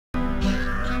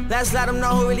Let's let them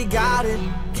know who really got it.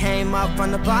 Came up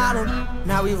from the bottom,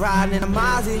 now we riding in a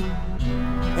Mozzie.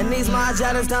 And these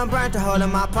Montages done burnt a hole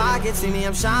in my pocket. See me,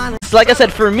 I'm shining. So like I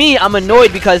said, for me, I'm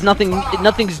annoyed because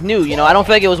nothing's new. You know, I don't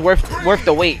feel like it was worth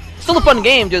the wait. Still a fun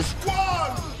game, just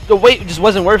the wait just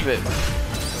wasn't worth it.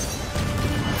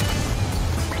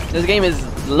 This game is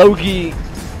low-key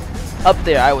up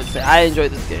there, I would say. I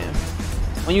enjoyed this game.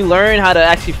 When you learn how to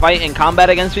actually fight and combat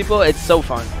against people, it's so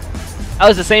fun. I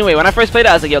was the same way. When I first played it,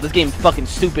 I was like, yo, this game's fucking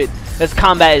stupid. This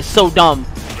combat is so dumb.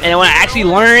 And then when I actually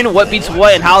learned what beats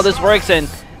what and how this works and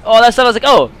all that stuff, I was like,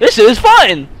 oh, this shit is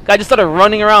fun. I just started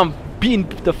running around beating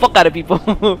the fuck out of people.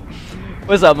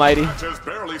 What's up, Mighty?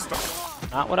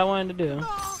 Not what I wanted to do.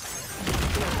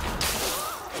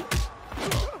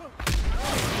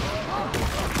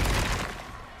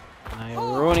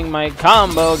 I'm ruining my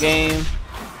combo game.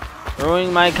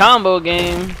 Ruining my combo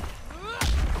game.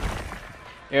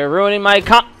 You're ruining my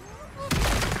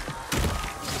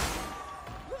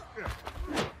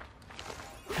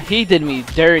He did me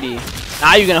dirty.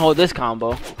 Now you're gonna hold this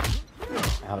combo.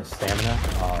 Out of stamina?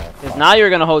 Oh, Cause now you're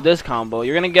gonna hold this combo.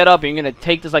 You're gonna get up and you're gonna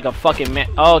take this like a fucking man.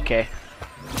 Oh, okay.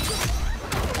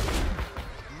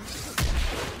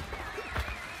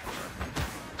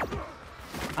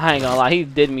 I ain't gonna lie, he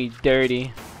did me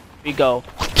dirty. We go.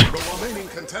 The remaining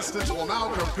contestants will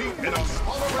now compete in a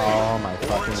smaller range. Oh my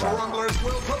fucking god. Rumblers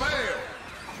will prevail.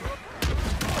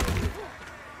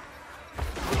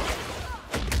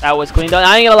 That was clean done.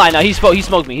 I ain't gonna lie. Now he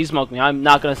smoked me. He smoked me. I'm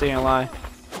not gonna sit here and lie.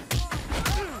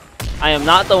 I am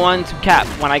not the one to cap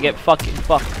when I get fucking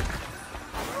fucked.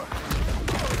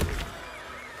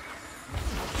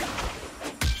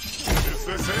 Is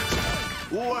this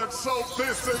it? Let's hope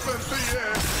this isn't the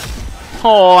end.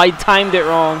 Oh, I timed it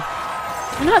wrong.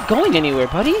 You're not going anywhere,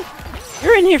 buddy.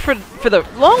 You're in here for the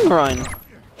long run.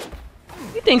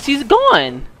 He thinks he's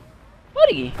gone,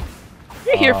 buddy.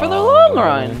 You're here for the long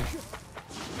run.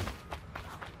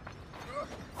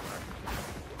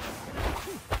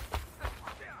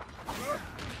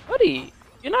 Buddy,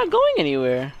 you're not going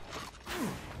anywhere.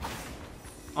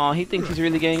 Oh, he thinks he's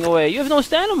really getting away. You have no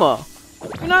stamina.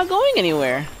 You're not going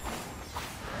anywhere.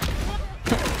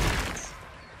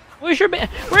 Where's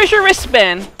your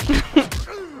wristband?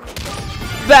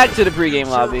 Back to the pregame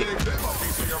lobby.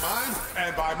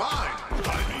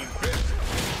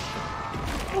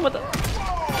 What the?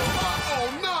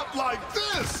 Oh, not like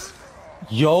this.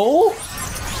 Yo?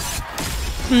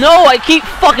 No, I keep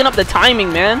fucking up the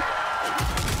timing, man.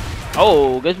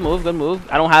 Oh, good move, good move.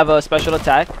 I don't have a special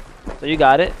attack, so you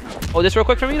got it. Oh, this real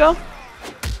quick for me, though.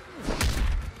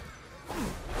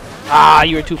 Ah,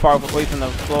 you were too far away from the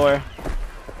floor.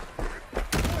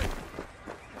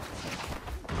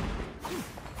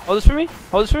 Hold this for me.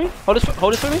 Hold this for me. Hold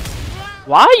this for me.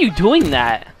 Why are you doing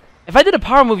that? If I did a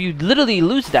power move, you'd literally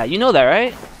lose that. You know that,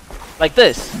 right? Like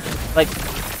this. Like,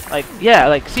 yeah.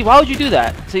 Like, see, why would you do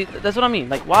that? See, that's what I mean.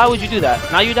 Like, why would you do that?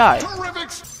 Now you die.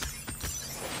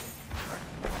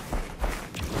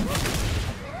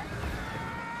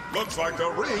 Looks like the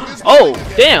ring is Oh,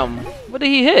 damn. What did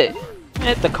he hit? He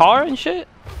hit the car and shit?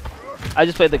 I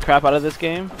just played the crap out of this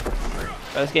game.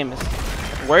 But this game is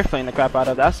worth playing the crap out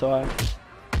of. That's why.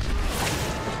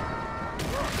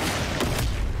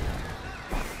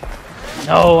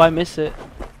 No, I miss it.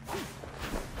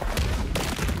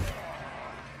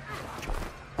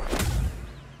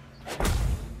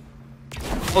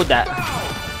 Hold that.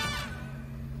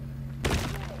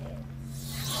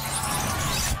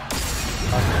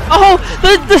 Oh,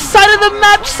 the side of the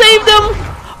map saved him.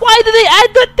 Why did they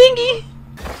add that thingy?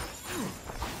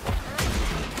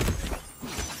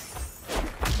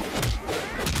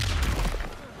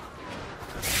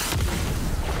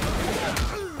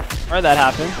 Where'd that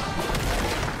happen?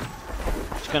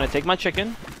 Just gonna take my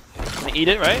chicken, gonna eat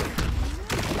it, right?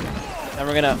 Then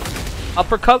we're gonna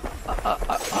uppercut,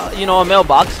 you know, a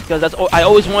mailbox, because that's I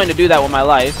always wanted to do that with my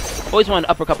life. Always wanted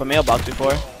to uppercut a mailbox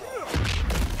before.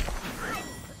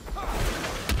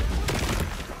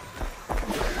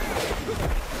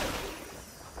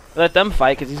 Let them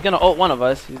fight, because he's gonna ult one of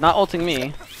us. He's not ulting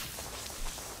me.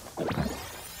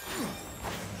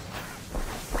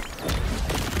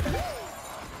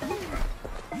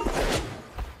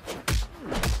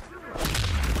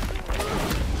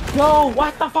 Yo,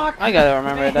 what the fuck? I gotta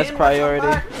remember it. That's priority.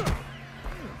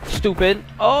 Stupid.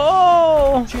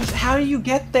 Oh! How do you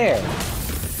get there?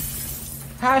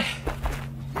 How?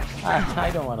 I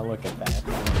don't want to look at that.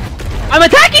 I'm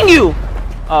attacking you!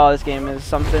 Oh, this game is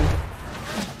something.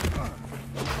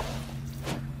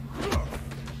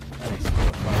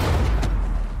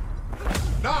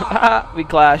 We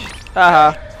clashed.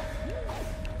 Haha.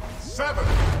 7.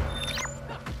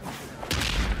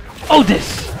 Oh,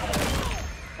 this!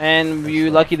 And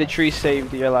you lucky the tree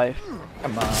saved your life.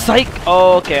 Come on. Psych!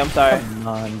 Oh, okay, I'm sorry. Come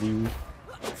on, dude.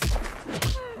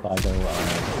 I go,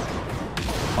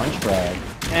 punch drag.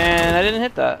 And I didn't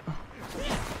hit that.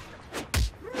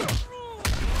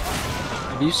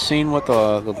 Have you seen what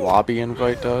the lobby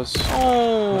invite does?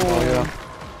 Oh, yeah.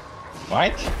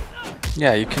 What?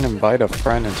 Yeah, you can invite a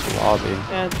friend into lobby.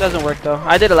 Yeah, it doesn't work though.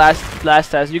 I did a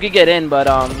last test. You could get in, but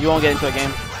you won't get into a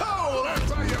game. Oh,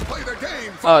 that's how you play the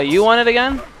game. Oh, you want it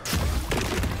again?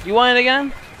 You want it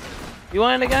again? You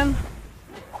want it again?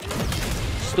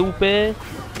 Stupid.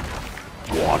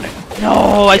 Want it.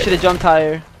 No, I should have jumped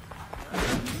higher.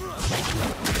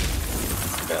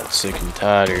 Got sick and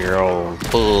tired of your old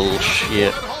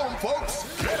bullshit. Get home, folks.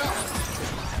 Get up.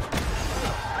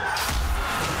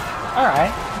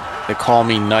 Alright. They call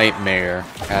me Nightmare,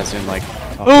 as in like.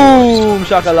 a Boom,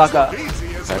 shakalaka.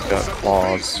 Easy as I've got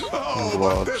claws and oh,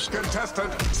 gloves. this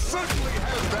contestant certainly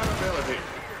has that ability.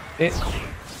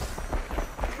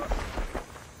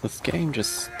 This game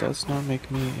just does not make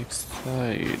me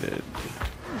excited.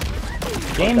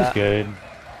 Game's good.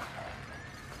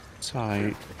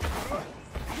 Tight.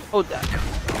 Oh, that.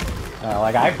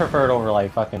 Like, I prefer it over,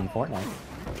 like, fucking Fortnite.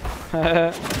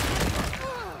 How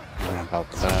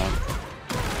about that?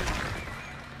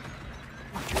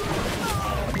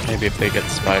 Maybe if they get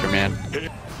Spider-Man.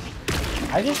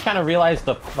 I just kind of realized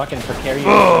the fucking precarious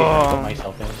situation I put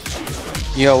myself in.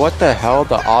 Yo, what the hell?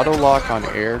 The auto lock on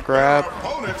air grab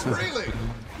Opponents reeling.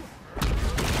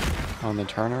 on the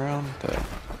turnaround?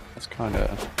 That's kind of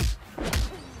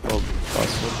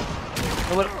busted.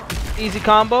 What? Easy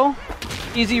combo?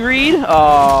 Easy read?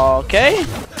 Oh, okay.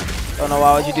 Don't know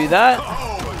why would you do that.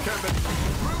 Oh, it can be.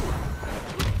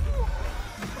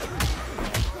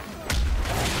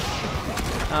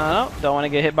 No, don't want to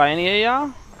get hit by any of y'all.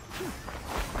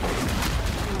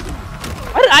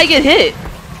 Why did I get hit?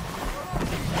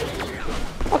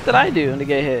 What did I do to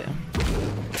get hit?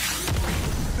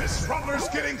 This rumbler's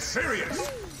getting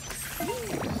serious.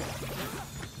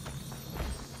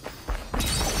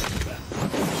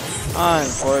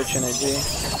 Unfortunate, G.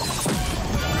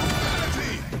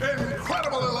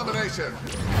 Incredible elimination.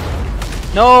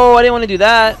 No, I didn't want to do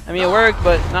that. I mean, it worked,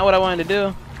 but not what I wanted to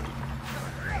do.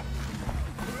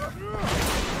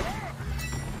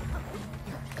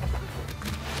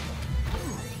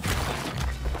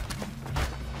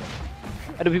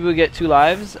 How do people get 2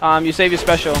 lives? You save your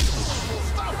special.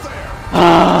 Stop there.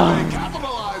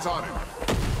 Capitalize on it.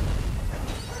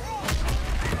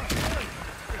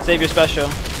 Save your special.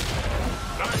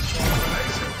 Nice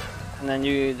elimination. And then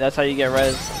that's how you get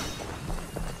res.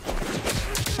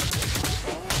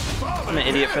 I'm an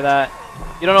idiot for that.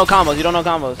 You don't know combos, you don't know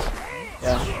combos.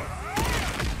 Yeah.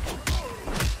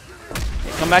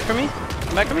 Come back for me?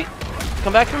 Come back for me?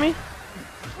 Come back for me?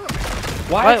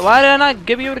 Why did I not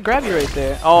give you to grab you right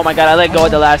there? Oh my god, I let go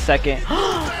at the last second.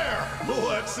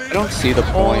 Let's see. I don't see the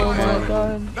point Oh my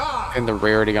god. in the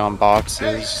rarity on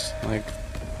boxes. Like,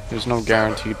 there's no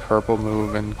guaranteed purple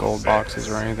move in gold boxes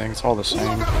or anything. It's all the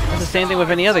same. It's the same thing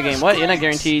with any other game. What? You're not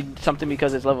guaranteed something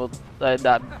because it's leveled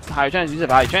that higher chance. You just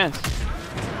have a high chance.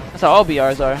 That's how all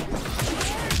BRs are.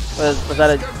 Was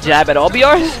that a jab at all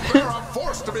BRs?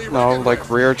 No, like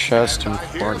rare chest and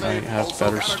Fortnite has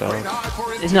better stuff.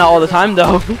 It's not all the time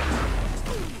though.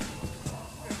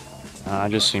 It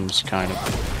just seems kind of.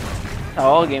 How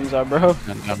all games are, bro. It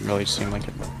doesn't really seem like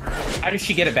it How did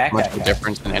she get it back much that of a guy?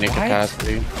 difference in any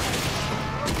capacity.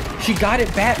 She got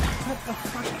it back. What the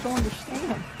fuck? I don't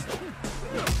understand.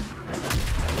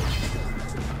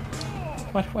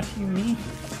 What do you mean?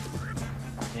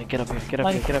 Yeah, get up here, get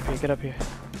up here, get up here, get up here.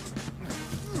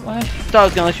 What? I thought I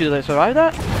was gonna let you survive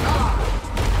that.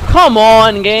 Come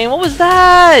on, game. What was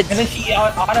that? And then she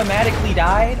automatically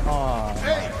died? Oh.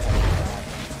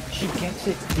 She gets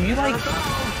it. Do you, like,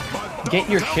 get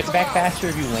your shit back faster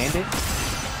if you land it?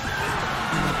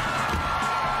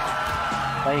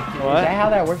 Like, What? is that how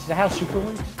that works? Is that how super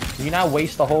works? Do you not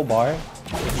waste the whole bar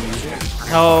if you use it?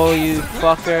 Oh, you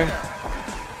fucker.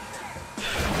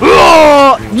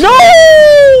 No!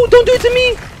 Don't do it to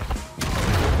me!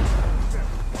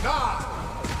 9,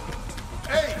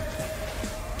 8,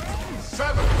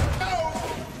 7, no!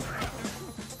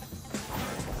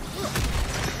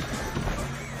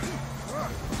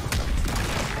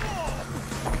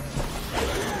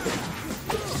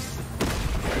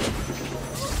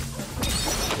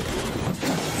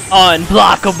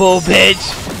 Unblockable, bitch!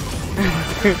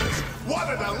 What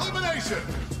an elimination!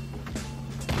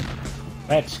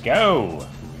 Let's go!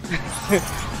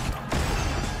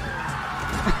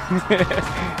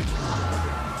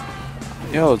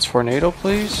 Yo, it's Tornado,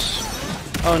 please.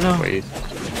 Oh no. Wait.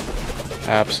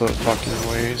 Absolute fucking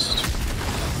waste.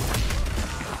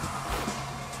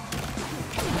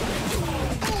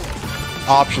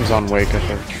 Options on Wake Up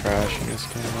are trash in this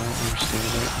game, I don't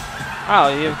understand it. Oh,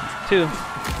 you too.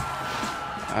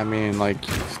 I mean, like,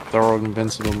 you throw an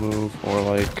invincible move, or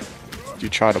like, you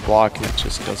try to block and it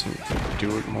just doesn't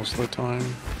do it most of the time.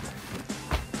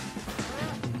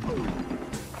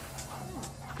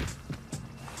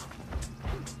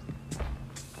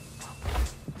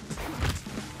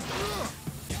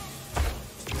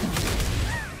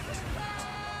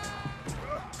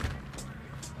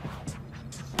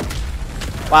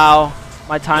 Wow,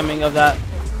 my timing of that.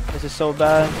 This is so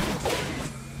bad. I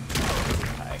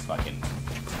fucking. Oh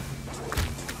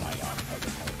my god.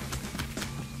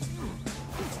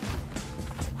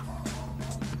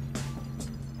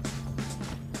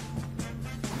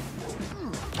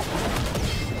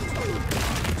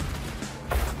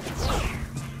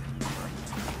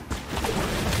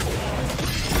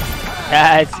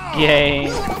 That's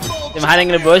gay. I'm hiding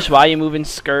in the bush. Why are you moving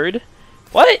scared?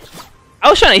 What? I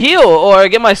was trying to heal or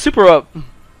get my super up.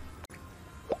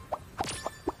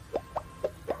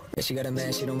 Yeah, she got a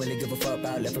man, she don't really give a fuck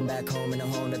about. Left him back home in a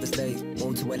whole nother state.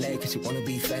 Moved to LA cause she wanna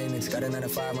be famous. Got a 9 to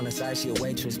 5 on the side, she a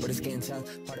waitress, but it's getting tough.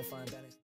 Hard to find that.